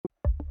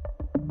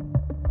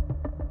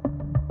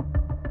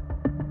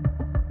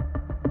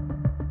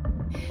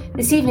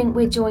This evening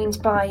we're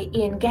joined by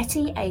Ian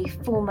Getty, a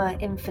former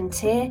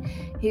Infanteer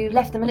who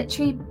left the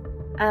military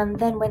and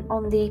then went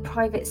on the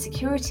private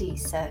security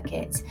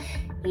circuit.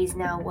 He's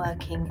now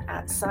working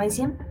at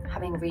Cesium,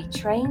 having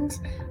retrained,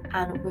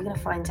 and we're going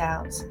to find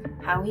out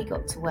how he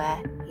got to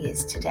where he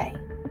is today.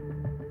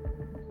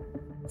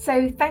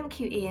 So thank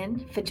you,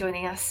 Ian, for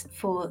joining us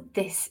for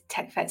this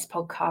TechVets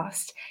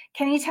podcast.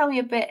 Can you tell me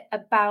a bit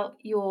about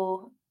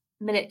your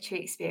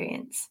military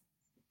experience?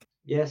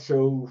 Yeah,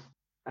 so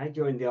I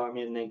joined the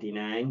army in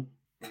 '99.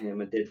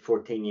 I did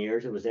 14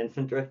 years. It was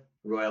infantry,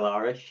 Royal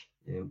Irish.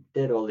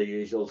 Did all the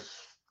usual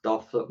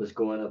stuff that was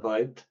going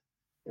about.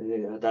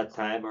 At that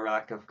time,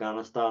 Iraq,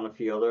 Afghanistan, a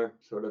few other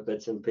sort of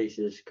bits and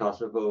pieces,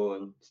 Kosovo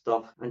and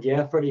stuff. And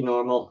yeah, pretty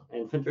normal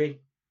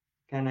infantry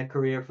kind of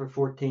career for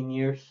 14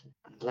 years.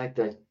 I'd like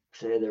to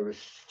say there was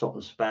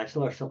something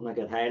special or something I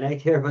could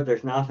highlight here, but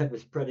there's not. It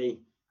was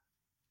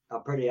a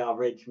pretty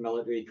average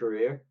military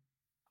career.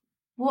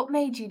 What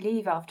made you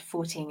leave after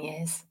 14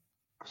 years?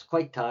 I was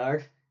quite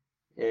tired.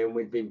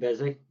 We'd been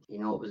busy. It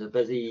was a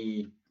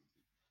busy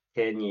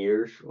 10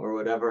 years or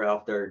whatever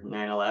after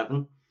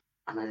 9/11.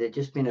 And it had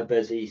just been a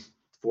busy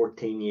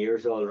 14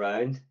 years all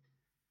around.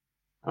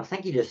 I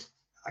think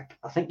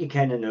I think you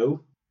kind of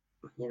know.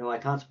 I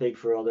can't speak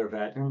for other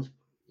veterans.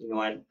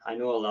 I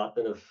know a lot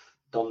that have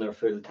done their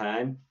full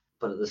time,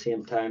 but at the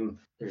same time,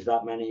 there's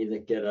that many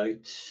that get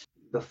out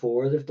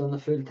before they've done the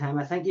full time.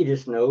 I think you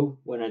just know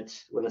when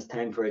it's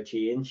time for a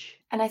change.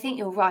 And I think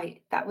you're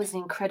right. That was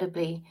an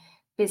incredibly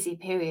busy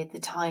period, the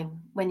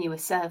time when you were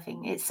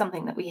serving. It's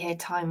something that we hear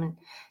time and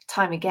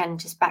time again,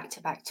 just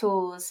back-to-back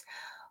tours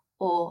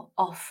or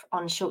off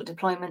on short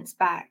deployments,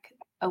 back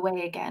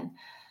away again.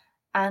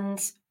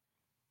 And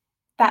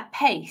that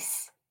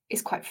pace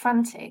is quite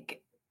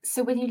frantic.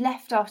 So when you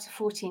left after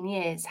 14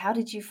 years, how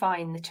did you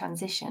find the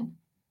transition?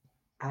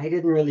 I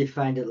didn't really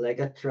find it like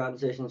a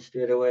transition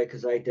straight away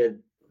because I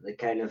did the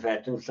kind of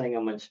veteran thing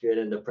and went straight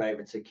into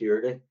private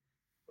security.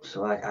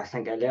 So I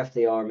think I left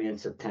the army in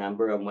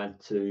September and went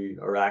to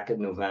Iraq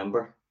in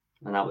November,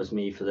 and that was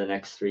me for the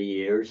next 3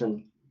 years.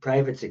 And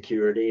private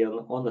security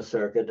on the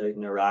circuit out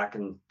in Iraq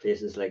and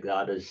places like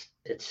that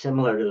it's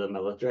similar to the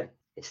military.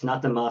 It's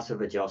not the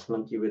massive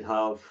adjustment you would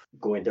have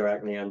going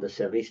directly onto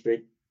Civvy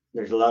Street.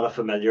 There's a lot of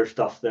familiar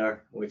stuff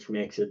there, which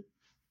makes it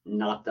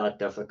not that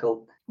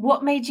difficult.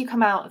 What made you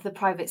come out of the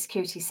private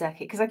security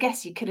circuit? Because I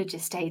guess you could have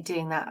just stayed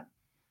doing that.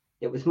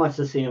 It was much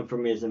the same for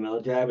me as the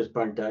military. I was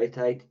burnt out.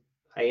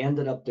 I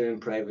ended up doing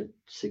private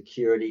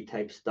security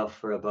type stuff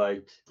for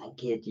about, I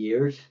think, 8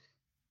 years.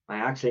 I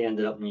actually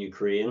ended up in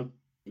Ukraine,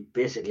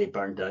 basically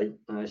burnt out.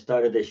 And I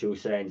started to show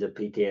signs of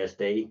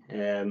PTSD,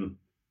 and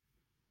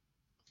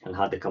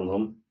had to come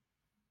home.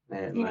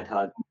 I'd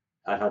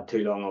had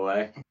too long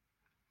away.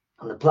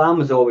 And the plan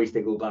was always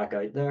to go back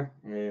out there.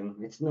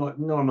 It's not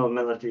normal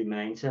military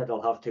mindset.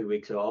 I'll have 2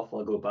 weeks off.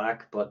 I'll go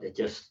back, but it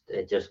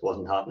just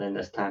wasn't happening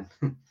this time.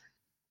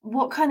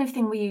 What kind of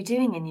thing were you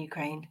doing in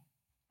Ukraine?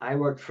 I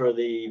worked for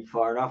the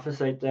Foreign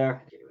Office out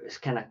there. It's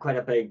kind of quite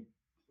a big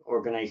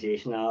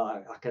organization.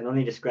 I can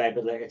only describe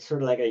it like it's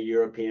sort of like a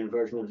European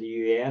version of the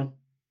UN,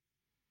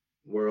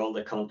 where all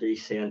the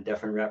countries send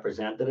different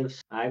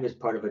representatives. I was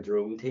part of a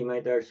drone team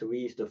out there, so we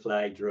used to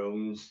fly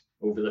drones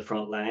over the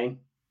front line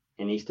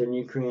in eastern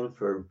Ukraine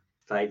for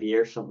 5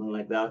 years, something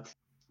like that.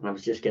 And I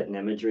was just getting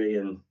imagery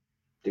and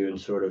doing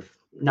sort of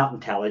not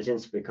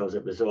intelligence because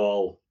it was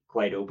all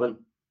quite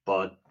open,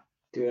 but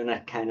doing a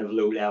kind of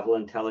low level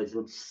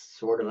intelligence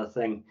sort of a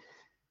thing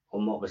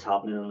on what was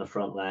happening on the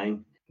front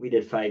line. We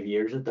did 5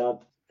 years of that,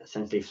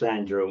 essentially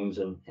flying drones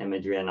and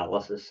imagery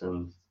analysis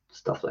and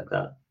stuff like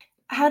that.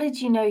 How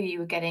did you know you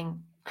were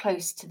getting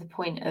close to the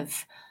point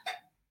of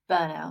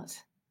burnout?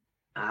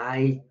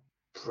 I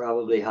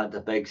probably had the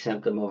big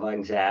symptom of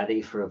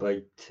anxiety for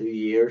about 2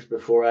 years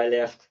before I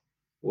left,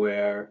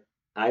 where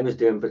I was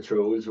doing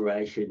patrols where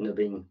I shouldn't have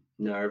been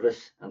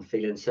nervous and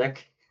feeling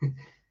sick,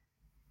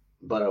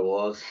 but I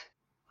was.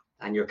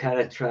 And you're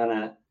trying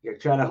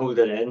to hold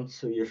it in,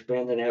 so you're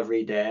spending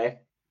every day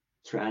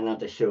trying not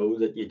to show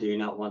that you do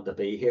not want to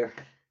be here.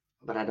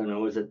 But I don't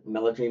know, is it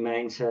military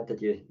mindset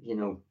that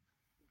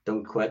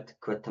don't quit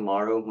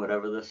tomorrow,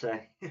 whatever they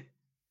say?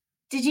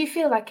 Did you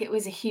feel like it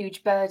was a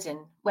huge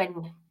burden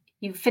when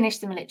you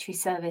finished the military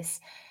service,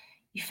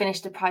 you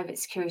finished the private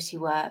security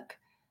work,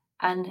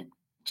 and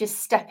just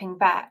stepping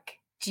back,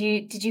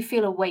 did you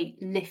feel a weight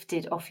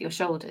lifted off your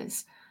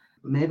shoulders?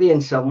 Maybe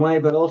in some way,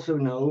 but also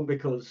no,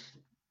 because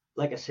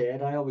like I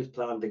said, I always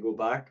planned to go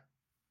back.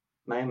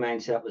 My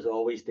mindset was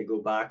always to go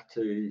back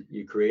to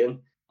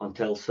Ukraine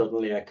until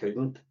suddenly I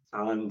couldn't.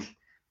 And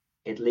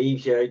it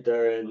leaves you out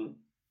there in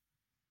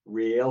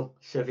real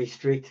Civvy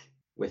Street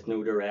with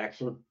no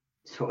direction.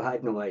 So I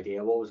had no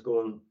idea what was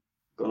going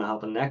to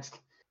happen next.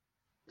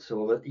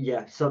 So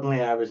yeah,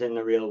 suddenly I was in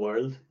the real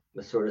world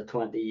with sort of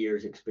 20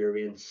 years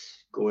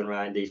experience going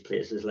around these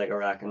places like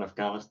Iraq and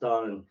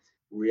Afghanistan and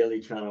really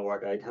trying to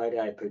work out how do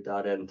I put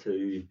that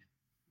into,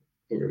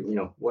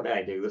 what do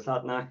I do with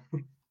that now?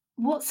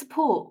 What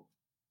support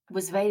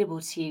was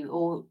available to you,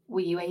 or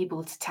were you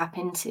able to tap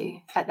into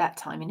at that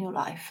time in your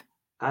life?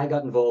 I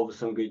got involved with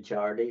some good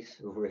charities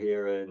over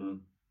here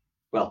in,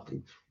 well,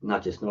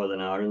 not just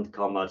Northern Ireland.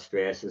 Combat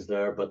Stress is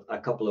there, but a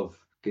couple of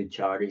good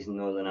charities in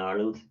Northern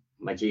Ireland.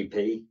 My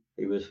GP,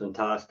 he was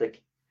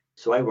fantastic.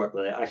 So I work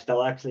with it. I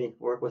still actually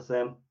work with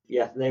them.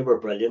 Yeah, they were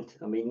brilliant.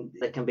 I mean,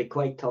 they can be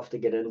quite tough to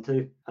get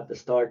into at the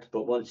start,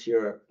 but once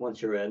you're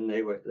in,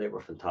 they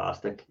were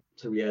fantastic.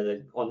 So yeah,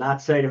 on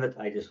that side of it,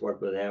 I just work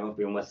with them. I've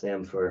been with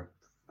them for,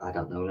 I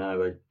don't know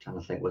now. I'm trying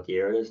to think what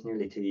year it is.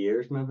 Nearly 2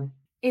 years, maybe.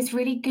 It's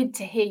really good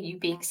to hear you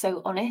being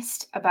so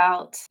honest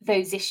about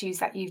those issues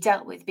that you've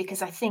dealt with,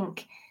 because I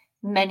think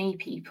many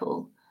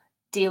people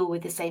deal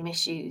with the same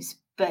issues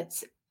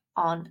but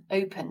aren't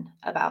open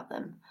about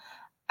them.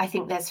 I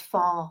think there's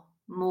far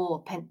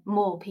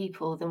more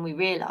people than we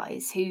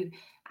realize who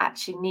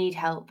actually need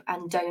help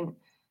and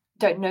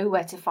don't know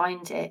where to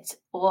find it,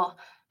 or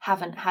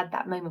haven't had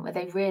that moment where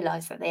they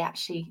realize that they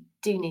actually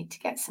do need to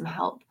get some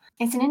help.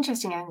 It's an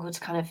interesting angle to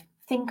kind of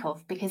think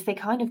of, because they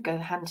kind of go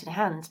hand in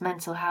hand,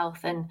 mental health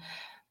and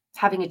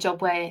having a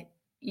job where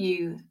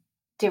you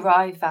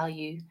derive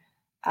value,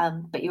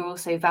 but you're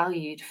also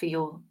valued for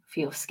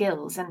your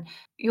skills. And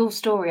your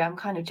story, I'm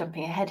kind of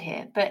jumping ahead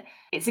here, but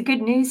it's a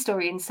good news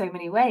story in so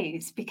many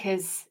ways,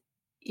 because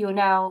you're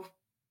now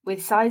with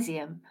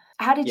Cesium.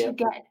 How did you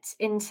Yeah, get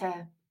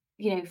into,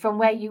 from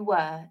where you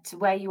were to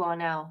where you are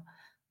now,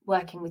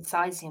 working with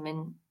Cesium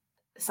in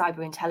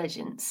cyber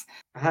intelligence?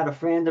 I had a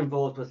friend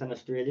involved with an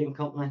Australian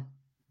company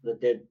that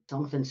did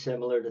something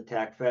similar to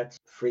TechVets,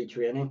 free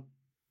training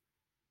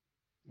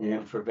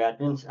for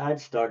veterans. I'd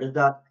started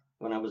that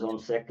when I was on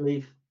sick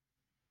leave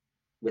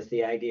with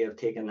the idea of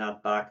taking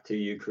that back to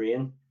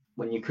Ukraine.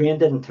 When Ukraine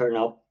didn't turn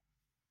up,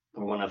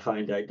 or when I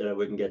found out that I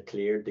wouldn't get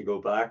cleared to go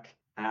back,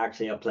 I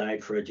actually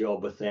applied for a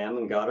job with them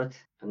and got it.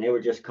 And they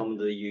were just coming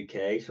to the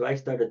UK. So I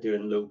started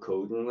doing low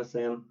coding with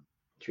them,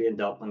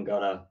 trained up and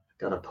got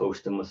a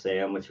posting with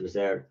them, which was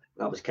that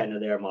was kind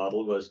of their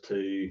model, was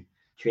to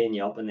train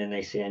you up and then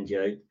they send you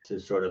out to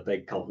sort of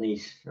big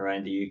companies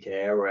around the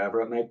UK or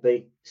wherever it might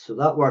be. So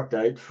that worked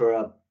out for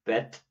a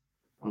bit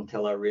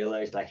until I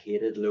realized I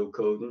hated low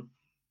coding.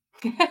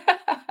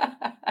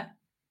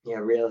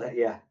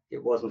 Yeah,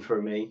 it wasn't for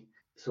me.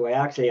 So I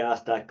actually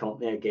asked that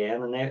company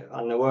again, and they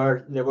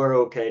were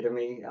okay to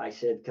me. I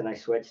said, "Can I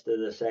switch to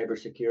the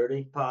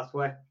cybersecurity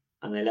pathway?"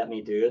 And they let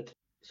me do it.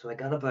 So I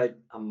got about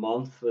a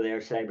month with their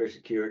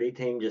cybersecurity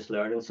team, just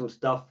learning some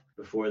stuff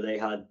before they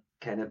had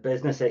kind of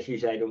business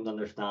issues I don't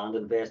understand,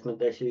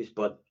 investment issues,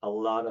 but a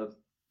lot of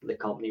the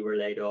company were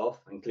laid off,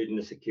 including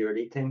the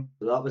security team.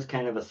 So that was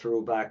kind of a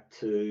throwback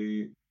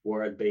to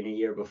where I'd been a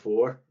year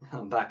before.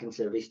 I'm back in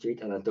Civvy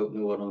Street and I don't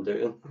know what I'm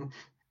doing.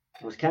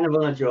 I was kind of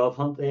on a job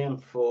hunt then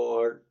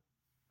for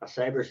a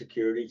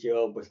cybersecurity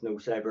job with no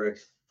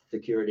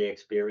security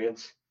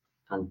experience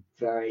and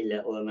very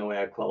little in the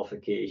way of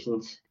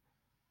qualifications.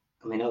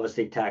 I mean,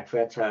 obviously,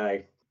 TechVets,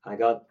 I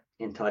got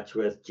in touch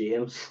with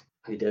James,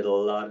 who did a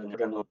lot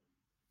of work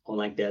on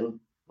LinkedIn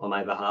on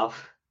my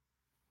behalf,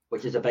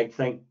 which is a big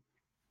thing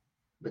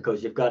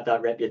because you've got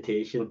that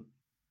reputation.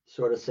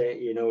 Sort of say,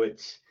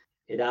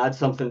 it adds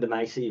something to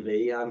my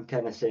CV. I'm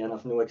kind of saying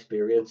I've no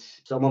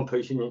experience. Someone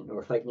pushing you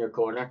or fighting your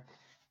corner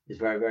is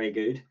very, very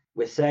good.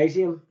 With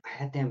Cesium, I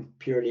had them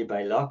purely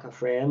by luck. A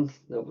friend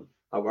that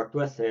I worked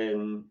with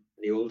in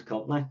the old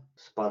company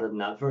spotted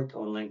an advert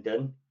on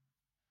LinkedIn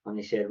and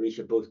he said we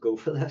should both go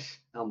for this,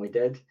 and we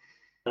did.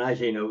 And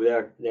as you know,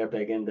 they're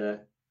big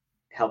into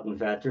helping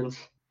veterans.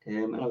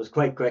 And it was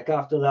quite quick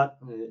after that.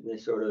 They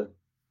sort of,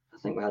 I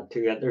think we had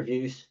 2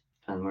 interviews,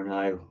 and we're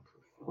now,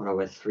 what are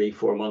we, 3,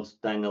 4 months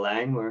down the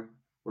line. We're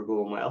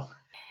going well.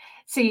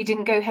 So you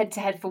didn't go head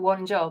to head for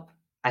one job?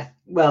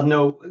 Well,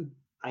 no,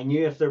 I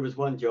knew if there was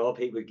one job,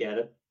 he would get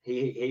it.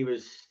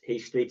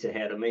 He's streets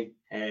ahead of me.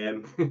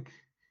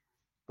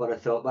 But I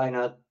thought, why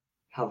not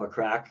have a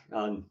crack?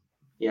 And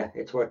yeah,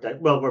 it's worked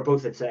out. Well, we're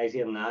both at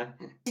Cesium now.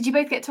 Did you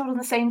both get told on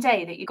the same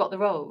day that you got the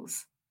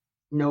roles?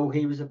 No,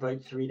 he was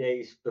about 3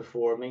 days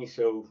before me,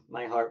 so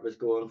my heart was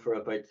going for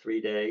about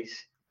 3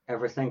 days.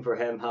 Everything for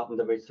him happened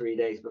about 3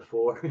 days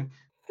before.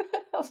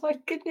 Oh my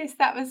goodness,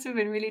 that must have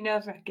been really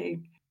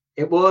nerve-wracking.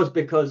 It was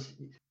because,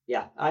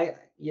 yeah,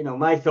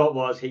 my thought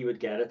was he would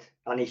get it,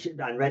 and he should,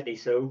 and rightly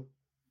so.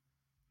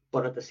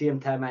 But at the same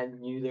time, I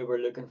knew they were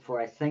looking for,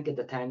 I think at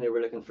the time they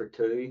were looking for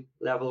 2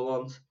 level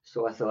 1s.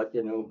 So I thought,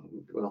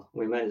 well,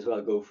 we might as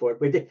well go for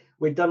it.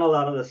 We'd done a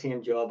lot of the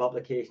same job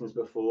applications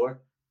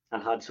before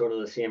and had sort of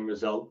the same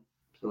result.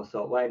 So I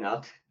thought, why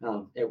not?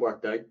 And it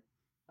worked out.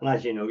 And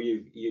as you know,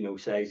 you know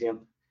Cesium,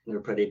 they're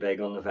pretty big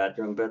on the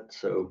veteran bit.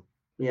 So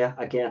yeah,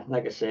 again,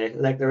 like I say,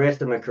 like the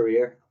rest of my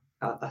career,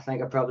 I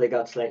think I probably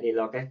got slightly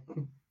lucky.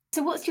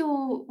 So what's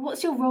your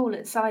role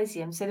at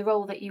Cesium? So the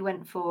role that you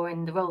went for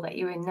and the role that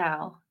you're in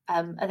now,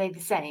 are they the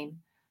same?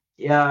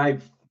 Yeah,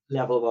 I've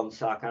level 1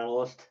 SOC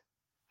analyst.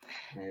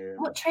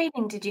 What Um,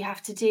 training did you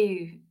have to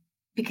do?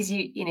 Because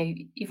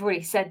you've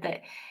already said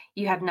that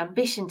you had an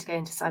ambition to go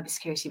into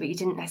cybersecurity, but you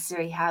didn't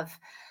necessarily have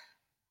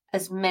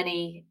as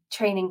many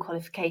training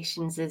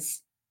qualifications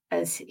as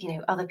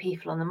other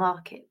people on the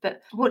market.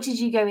 But what did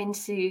you go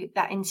into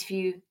that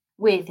interview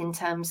with in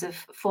terms of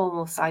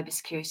formal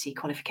cybersecurity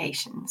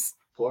qualifications?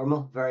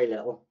 Formal, very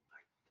little.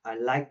 I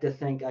like to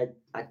think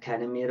I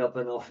kind of made up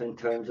enough in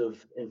terms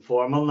of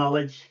informal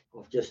knowledge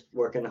of just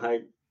working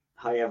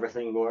how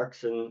everything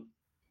works, and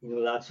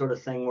that sort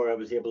of thing, where I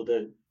was able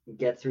to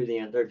get through the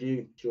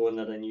interview showing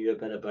that I knew a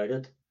bit about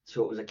it.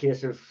 So it was a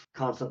case of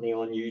constantly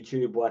on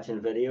YouTube watching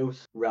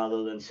videos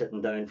rather than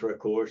sitting down for a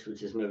course,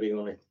 which is maybe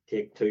going to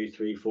take 2,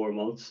 3, 4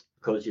 months,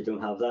 because you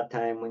don't have that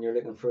time when you're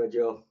looking for a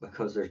job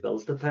because there's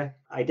bills to pay.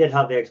 I did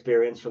have the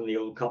experience from the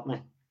old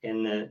company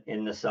in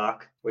the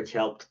SOC, which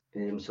helped.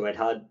 So I'd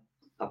had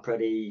a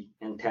pretty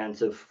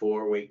intensive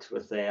 4 weeks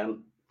with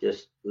them,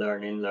 just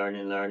learning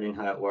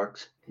how it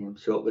works.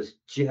 So it was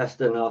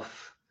just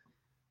enough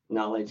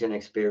knowledge and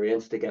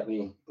experience to get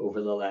me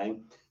over the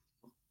line.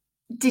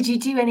 Did you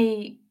do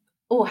any,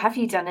 or have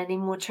you done any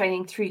more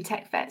training through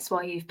TechVets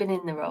while you've been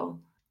in the role?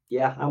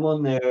 Yeah, I'm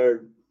on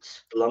their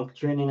Splunk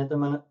training at the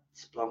minute.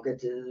 Splunk,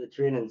 the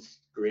training's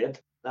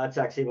great. That's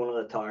actually one of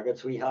the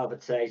targets we have at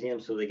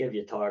Cesium. So they give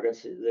you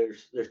targets.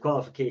 There's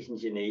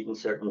qualifications you need in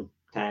certain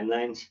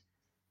timelines.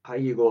 How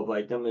you go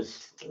about them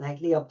is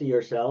slightly up to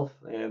yourself.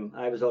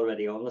 I was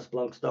already on the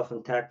Splunk stuff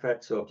in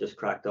TechVet, so I've just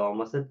cracked on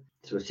with it.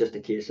 So it's just a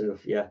case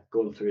of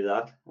going through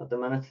that at the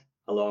minute,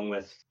 along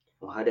with,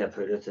 well, how do I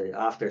put it?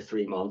 After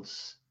 3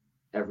 months,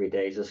 every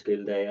day is a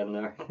school day in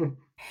there.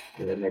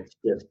 And it's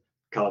just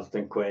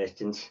constant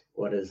questions.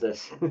 What is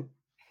this?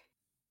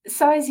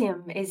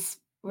 Cesium is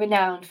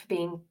renowned for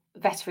being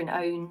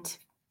veteran-owned,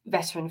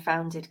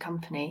 veteran-founded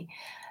company,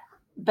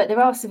 but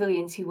there are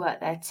civilians who work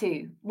there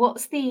too.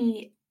 What's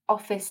the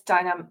office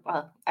dynamic?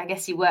 Well, I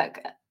guess you work,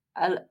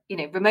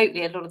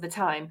 remotely a lot of the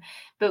time,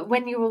 but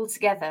when you're all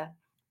together,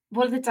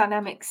 what are the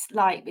dynamics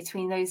like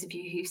between those of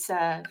you who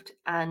served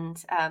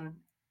and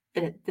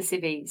the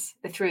civvies,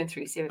 the through and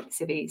through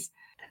civvies?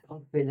 I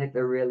don't feel like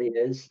there really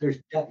is.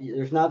 There's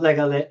not like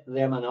a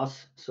them and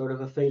us sort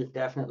of a feel.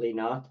 Definitely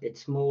not.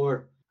 It's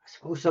more, I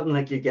suppose, something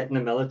like you get in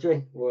the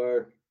military,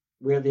 where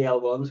we're the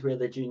L1s, we're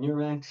the junior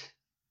ranks.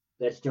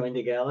 Let's join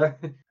together,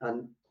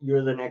 and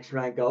you're the next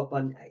rank up,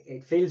 and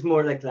it feels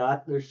more like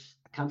that. I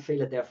can't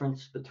feel a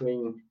difference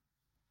between,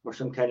 or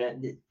some kind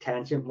of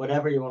tension,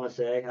 whatever you want to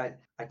say.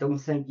 I don't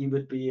think you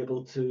would be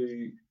able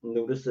to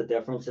notice the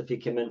difference if you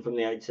came in from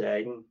the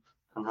outside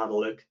and had a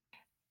look.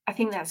 I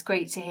think that's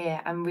great to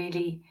hear and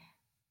really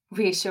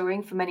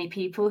reassuring for many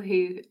people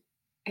who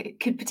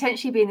could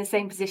potentially be in the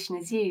same position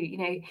as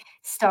you,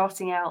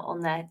 starting out on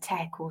their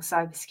tech or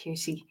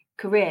cybersecurity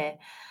career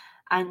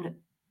and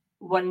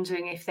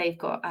wondering if they've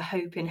got a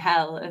hope in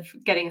hell of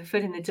getting a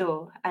foot in the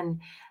door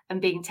and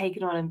being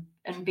taken on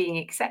and being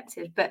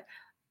accepted. But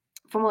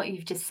from what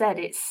you've just said,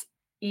 it's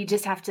you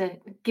just have to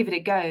give it a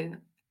go.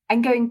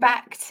 And going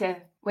back to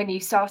when you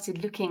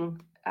started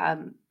looking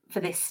for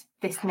this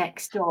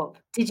next job,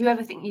 did you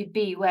ever think you'd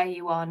be where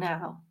you are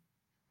now?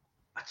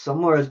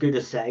 Somewhere as good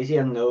as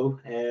Cesium, no.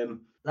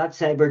 That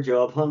cyber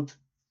job hunt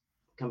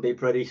can be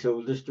pretty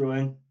soul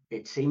destroying.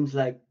 It seems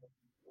like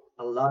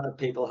a lot of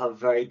people have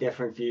very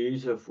different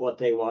views of what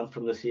they want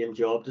from the same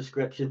job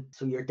description.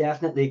 So you're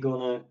definitely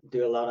going to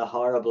do a lot of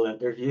horrible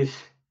interviews,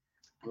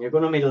 and you're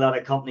going to meet a lot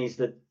of companies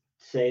that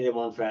say they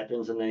want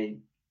veterans, and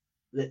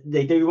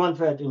they do want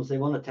veterans. They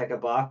want to tick a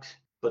box,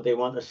 but they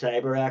want a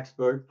cyber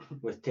expert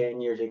with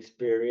 10 years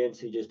experience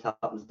who just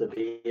happens to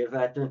be a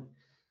veteran,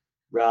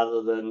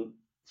 rather than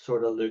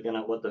sort of looking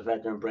at what the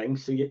veteran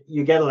brings. So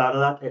you get a lot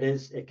of that.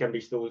 It can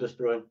be soul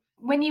destroying.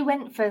 When you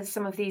went for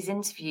some of these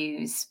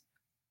interviews,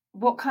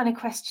 what kind of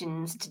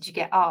questions did you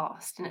get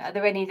asked? And are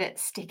there any that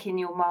stick in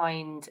your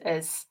mind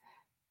as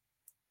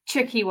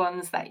tricky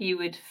ones that you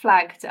would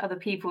flag to other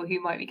people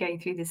who might be going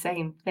through the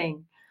same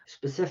thing?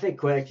 Specific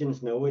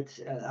questions, no.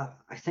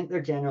 I think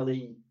they're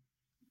generally,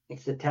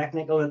 it's the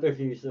technical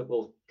interviews that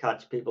will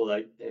catch people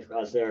out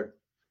as they're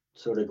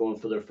sort of going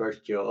for their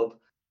first job.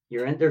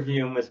 You're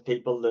interviewing with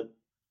people that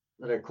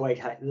are quite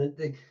high.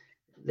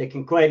 They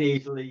can quite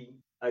easily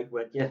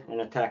outwit you in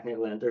a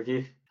technical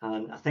interview,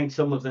 and I think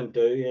some of them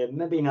do.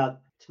 Maybe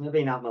not. It's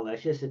maybe not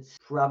malicious. It's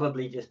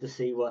probably just to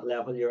see what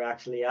level you're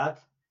actually at.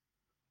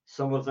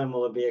 Some of them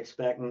will be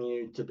expecting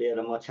you to be at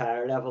a much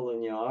higher level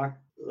than you are,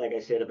 like I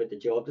said about the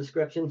job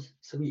descriptions.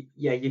 So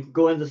yeah, you can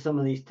go into some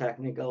of these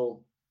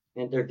technical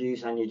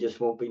interviews and you just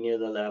won't be near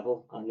the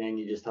level, and then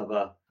you just have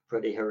a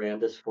pretty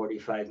horrendous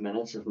 45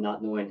 minutes of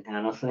not knowing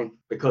anything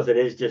because it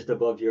is just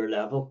above your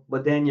level.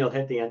 But then you'll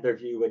hit the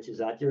interview which is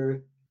at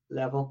your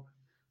level.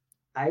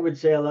 I would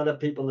say a lot of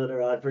people that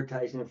are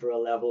advertising for a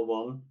level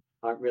one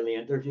aren't really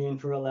interviewing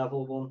for a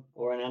level one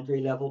or an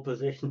entry level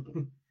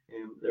position.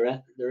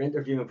 They're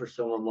interviewing for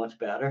someone much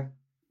better.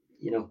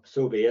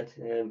 So be it.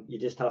 You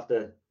just have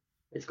to.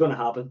 It's going to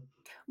happen.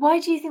 Why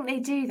do you think they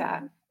do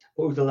that?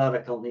 Suppose a lot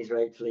of companies,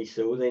 rightfully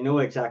so, they know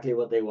exactly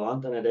what they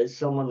want, and it is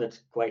someone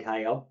that's quite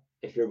high up.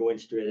 If you're going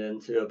straight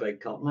into a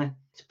big company,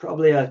 it's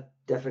probably a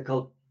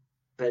difficult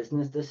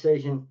business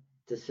decision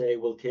to say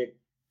we'll take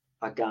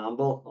a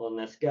gamble on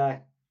this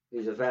guy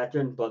who's a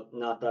veteran but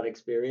not that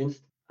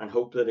experienced and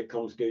hope that it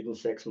comes good in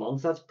 6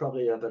 months. That's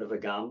probably a bit of a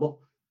gamble.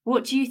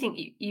 What do you think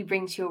you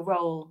bring to your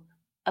role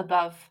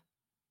above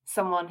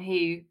someone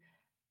who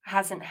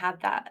hasn't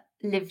had that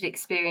lived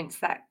experience,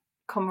 that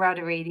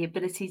camaraderie, the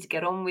ability to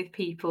get on with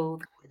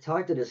people. It's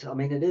hard to I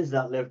mean, it is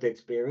that lived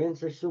experience.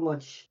 There's so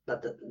much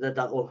that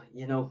will,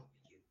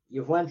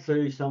 you've went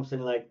through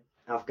something like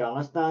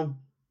Afghanistan.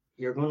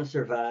 You're going to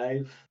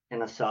survive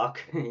in a sock.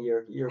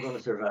 You're going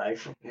to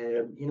survive.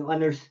 And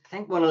I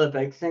think one of the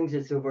big things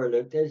that's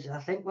overlooked is I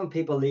think when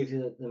people leave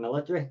the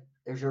military,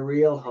 there's a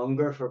real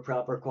hunger for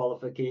proper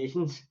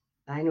qualifications.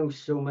 I know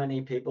so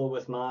many people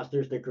with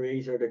master's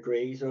degrees or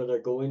they're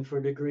going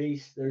for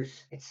degrees.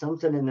 It's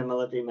something in the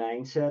military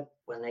mindset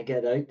when they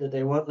get out that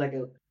they want like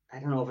I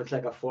don't know if it's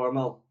like a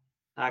formal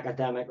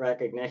academic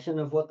recognition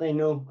of what they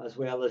know, as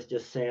well as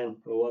just saying,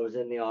 "Oh, I was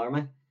in the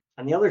army."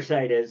 And the other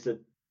side is that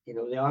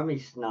the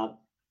army's not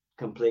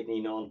completely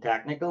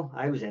non-technical.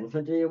 I was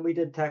infantry and we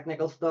did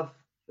technical stuff.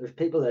 There's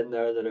people in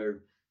there that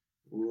are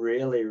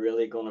really,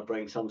 really going to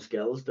bring some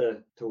skills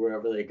to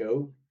wherever they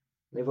go.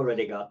 They've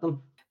already got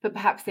them. But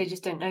perhaps they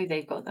just don't know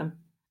they've got them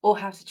or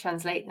how to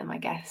translate them, I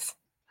guess.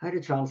 How to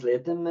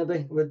translate them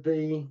maybe would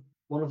be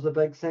one of the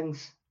big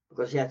things.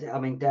 Because yeah, I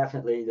mean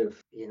definitely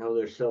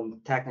there's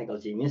some technical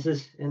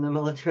geniuses in the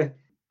military.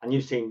 And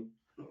you've seen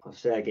I'll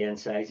say again,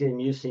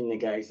 Sizium, you've seen the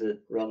guys that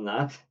run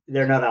that.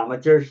 They're not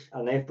amateurs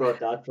and they've brought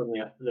that from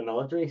the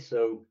military.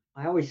 So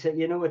I always say,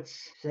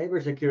 it's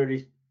cybersecurity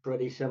is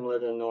pretty similar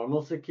to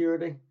normal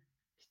security.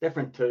 It's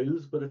different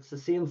tools, but it's the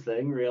same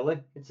thing really.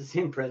 It's the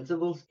same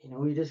principles.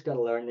 You just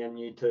gotta learn them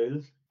new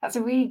tools. That's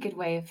a really good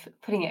way of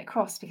putting it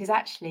across because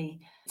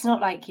actually it's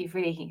not like you've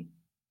really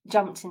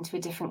jumped into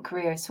a different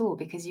career at all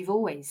because you've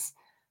always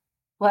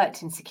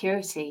worked in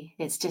security.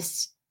 It's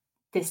just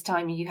this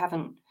time you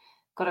haven't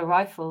got a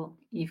rifle,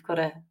 you've got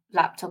a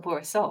laptop or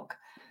a SOC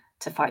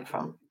to fight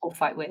from or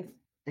fight with.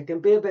 It can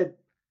be a bit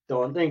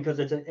daunting because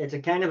it's a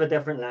kind of a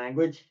different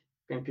language,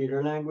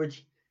 computer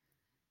language,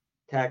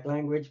 tech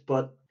language,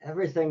 but I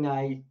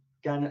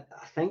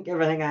think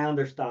everything I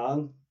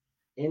understand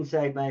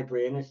inside my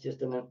brain is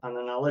just an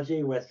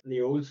analogy with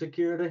the old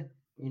security.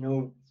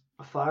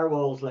 A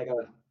firewall's like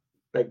a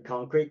big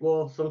concrete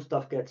wall. Some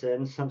stuff gets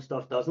in, some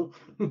stuff doesn't.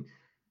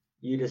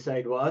 You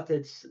decide what.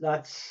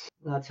 That's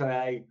how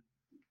I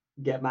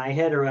get my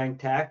head around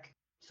tech.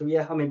 So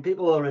yeah, I mean,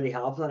 people already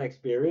have that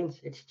experience.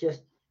 It's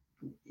just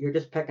you're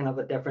just picking up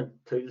a different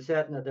tool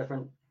set and a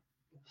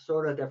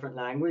different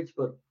language.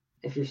 But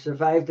if you've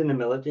survived in the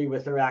military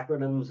with their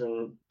acronyms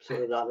and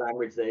sort of that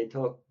language they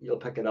talk, you'll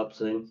pick it up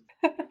soon.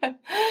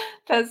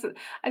 That's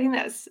I think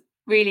that's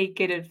really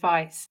good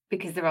advice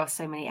because there are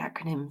so many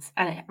acronyms,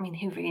 and I mean,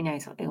 who really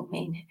knows what they all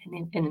mean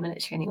in the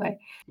military anyway?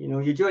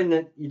 You join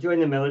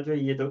the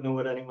military, you don't know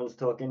what anyone's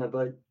talking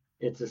about.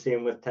 It's the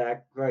same with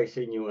tech. Very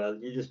soon you will.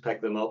 You just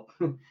pick them up.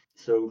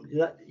 So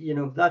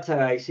that's how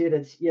I see it.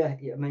 It's yeah.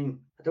 I mean,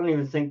 I don't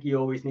even think you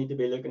always need to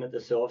be looking at the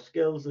soft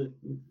skills. The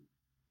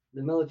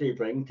military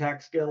bring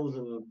tech skills,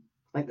 and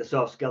I think the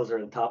soft skills are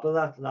on top of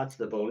that. That's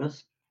the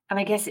bonus. And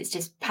I guess it's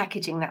just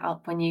packaging that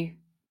up when you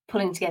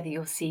pulling together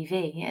your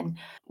CV. And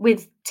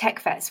with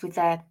TechVets, with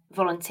their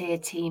volunteer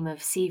team of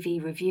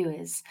CV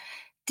reviewers,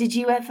 did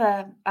you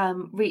ever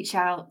reach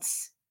out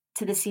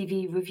to the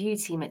CV review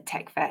team at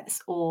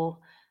TechVets or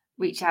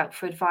reach out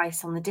for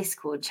advice on the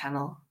Discord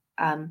channel?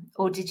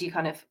 Or did you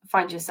kind of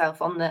find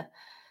yourself on the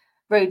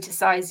road to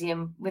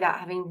Cesium without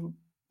having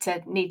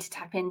to need to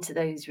tap into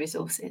those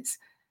resources?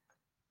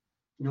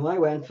 I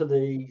went for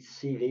the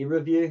CV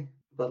review,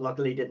 but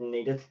luckily didn't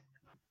need it.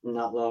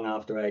 Not long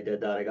after I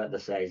did that, I got the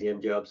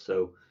Cesium job.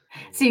 So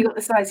So you um, got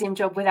the Cesium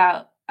job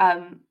without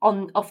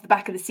on off the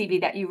back of the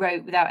CV that you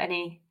wrote without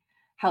any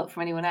help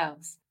from anyone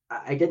else?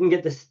 I didn't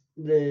get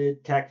the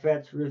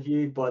TechVets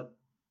review, but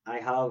I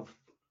have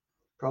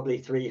probably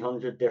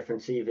 300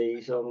 different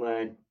CVs on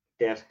my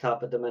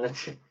desktop at the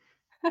minute,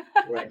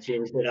 where I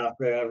changed it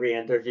after every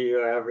interview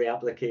or every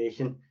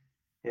application.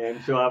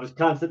 So I was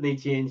constantly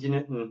changing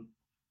it and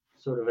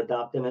sort of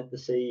adapting it to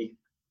see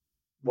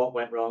what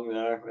went wrong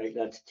there. Right,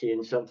 let's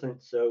change something.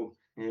 So,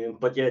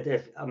 but yet,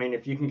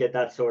 if you can get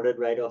that sorted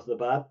right off the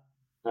bat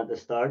at the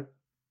start,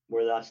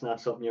 where that's not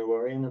something you're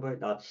worrying about,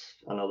 that's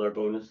another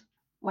bonus.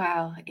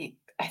 Wow,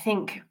 I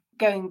think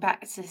going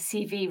back to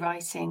CV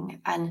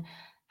writing and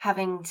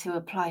having to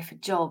apply for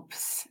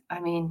jobs, I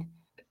mean,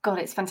 God,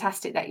 it's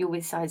fantastic that you're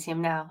with Cesium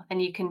now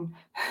and you can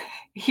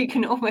you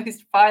can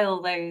almost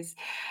file those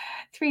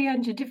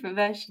 300 different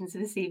versions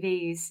of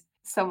CVs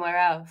somewhere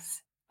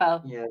else.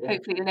 Well, Yeah,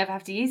 hopefully you'll never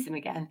have to use them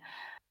again.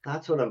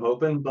 that's what I'm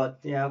hoping. But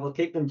yeah, we'll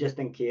keep them just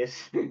in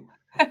case.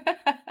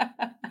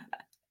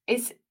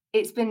 It's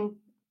it's been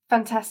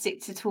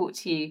fantastic to talk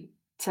to you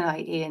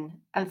tonight, Ian,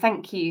 and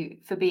thank you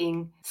for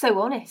being so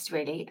honest,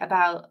 really,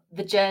 about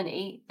the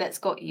journey that's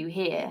got you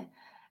here.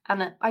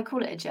 And I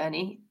call it a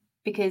journey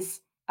because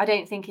I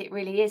don't think it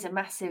really is a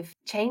massive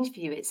change for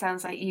you. It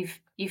sounds like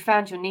you've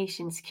found your niche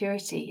in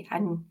security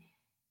and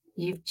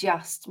you've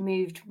just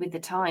moved with the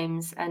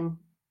times and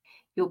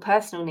your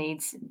personal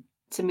needs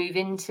to move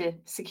into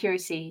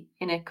security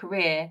in a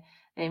career,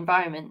 an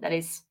environment that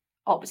is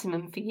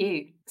optimum for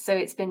you. So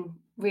it's been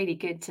really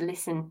good to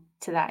listen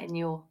to that in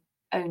your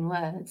own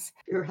words.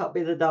 If you're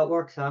happy that that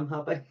works, I'm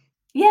happy.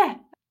 Yeah,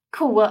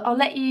 cool. Well, I'll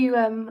let you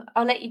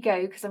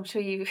go because I'm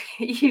sure you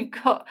you've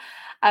got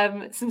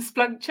some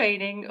Splunk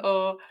training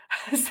or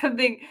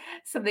something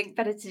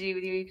better to do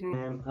with your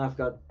evening. I've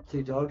got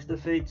 2 dogs to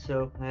feed,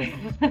 so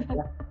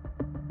yeah,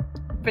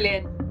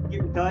 Brilliant.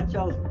 keep in touch.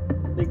 I'll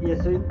speak to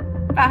you soon.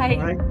 All Bye.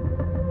 right.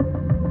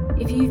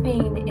 If you've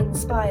been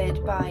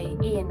inspired by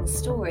Ian's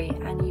story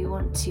and you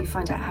want to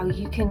find out how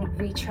you can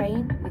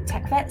retrain with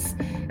TechVets,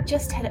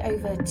 just head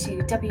over to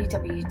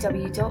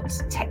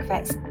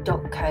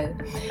www.techvets.co.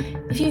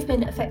 If you've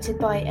been affected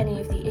by any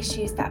of the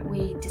issues that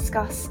we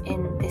discuss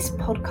in this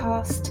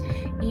podcast,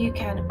 you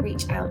can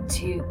reach out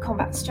to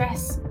Combat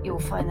Stress. You'll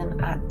find them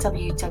at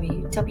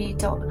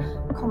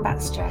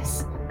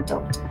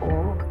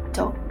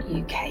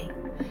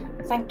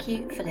www.combatstress.org.uk. Thank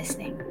you for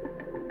listening.